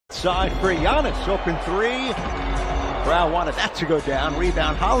Side for Giannis, open three. Crowd wanted that to go down.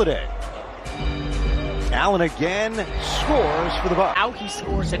 Rebound Holiday. Allen again scores for the Bucks. How he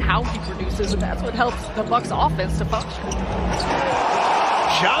scores and how he produces, and that's what helps the Bucks offense to function.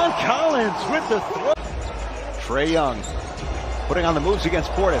 John Collins with the throw. Trae Young putting on the moves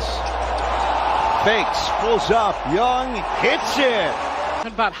against Portis. Fakes, pulls up, Young hits it. What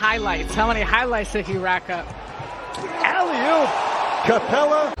about highlights? How many highlights did he rack up? Alley-oop,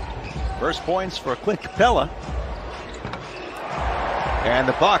 Capella. First points for Clint Capella. And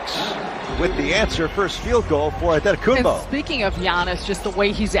the Bucks with the answer, first field goal for Antetokounmpo. And speaking of Giannis, just the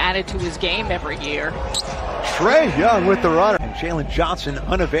way he's added to his game every year. Trae Young with the runner. And Jalen Johnson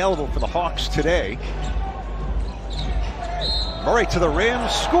unavailable for the Hawks today. Murray to the rim,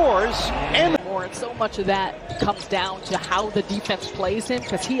 scores, and And so much of that comes down to how the defense plays him,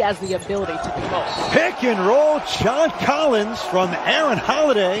 because he has the ability to do both. Pick and roll, John Collins from Aaron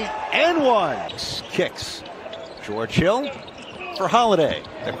Holiday, and one. Kicks. George Hill for Holiday.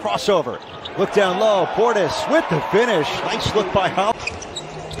 The crossover. Look down low. Portis with the finish. Nice look by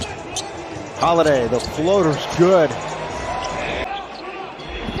Holiday. The floater's good. I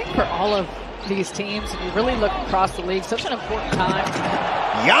think for all of these teams, and you really look across the league, such an important time.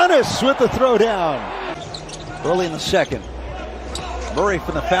 Giannis with the throwdown. Early in the second. Murray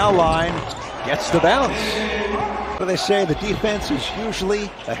from the foul line gets the bounce. But they say the defense is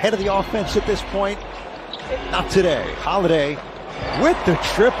usually ahead of the offense at this point. Not today. Holiday with the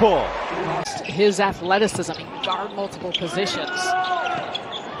triple. His athleticism, he can guard multiple positions.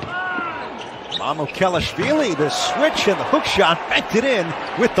 Mamo Kelishvili, the switch and the hook shot, banked it in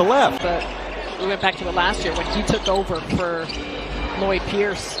with the left. But we went back to it last year when he took over for Lloyd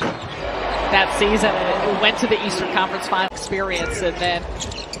Pierce that season, and it went to the Eastern Conference Final experience, and then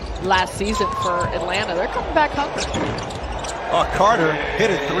last season for Atlanta, they're coming back hungry. Carter hit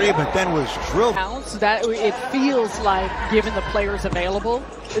a three, but then was drilled. That it feels like, given the players available,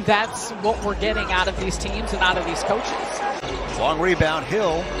 that's what we're getting out of these teams and out of these coaches. Long rebound,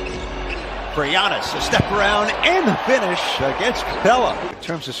 Hill for Giannis. A step around and the finish against Capella. In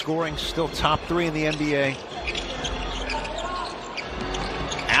terms of scoring, still top three in the NBA.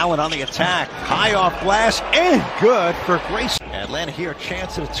 Allen on the attack, high off glass, and good for Grayson. Atlanta here,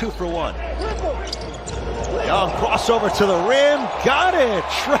 chance at a 2-for-1. Young crossover to the rim, got it.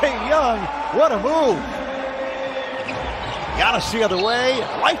 Trae Young, what a move. Giannis the other way,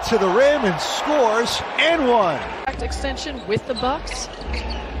 right to the rim, and scores, and one. Extension with the Bucks.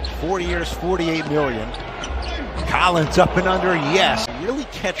 4 years, $48 million. Collins up and under, yes. Really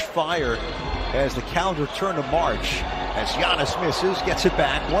catch fire as the calendar turned to March. As Giannis misses, gets it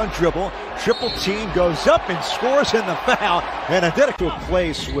back, one dribble, triple team, goes up and scores in the foul, and a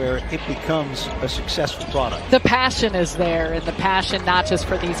place where it becomes a successful product. The passion is there, and the passion not just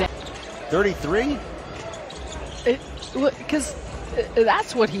for these. 33? Because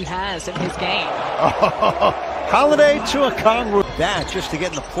that's what he has in his game. Holiday to a Congress. That just to get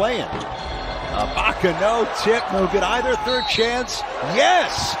in the play-in. Ibaka, no tip, no good either. Third chance,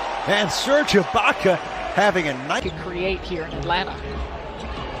 yes! And Serge Ibaka having a night. To create here in Atlanta.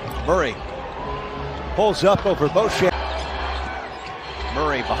 Murray pulls up over Beauchamp.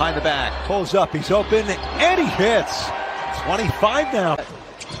 Murray behind the back, pulls up, he's open, and he hits. 25 now.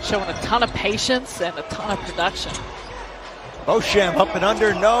 Showing a ton of patience and a ton of production. Beauchamp up and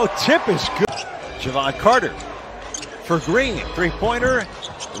under, no, tip is good. Javon Carter for Green, three-pointer,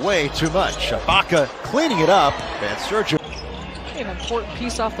 way too much. Ibaka cleaning it up, and Serge. An important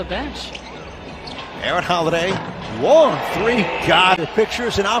piece off the bench. Aaron Holiday, long three, got it.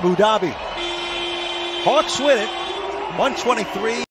 Pictures in Abu Dhabi. Hawks win it, 123.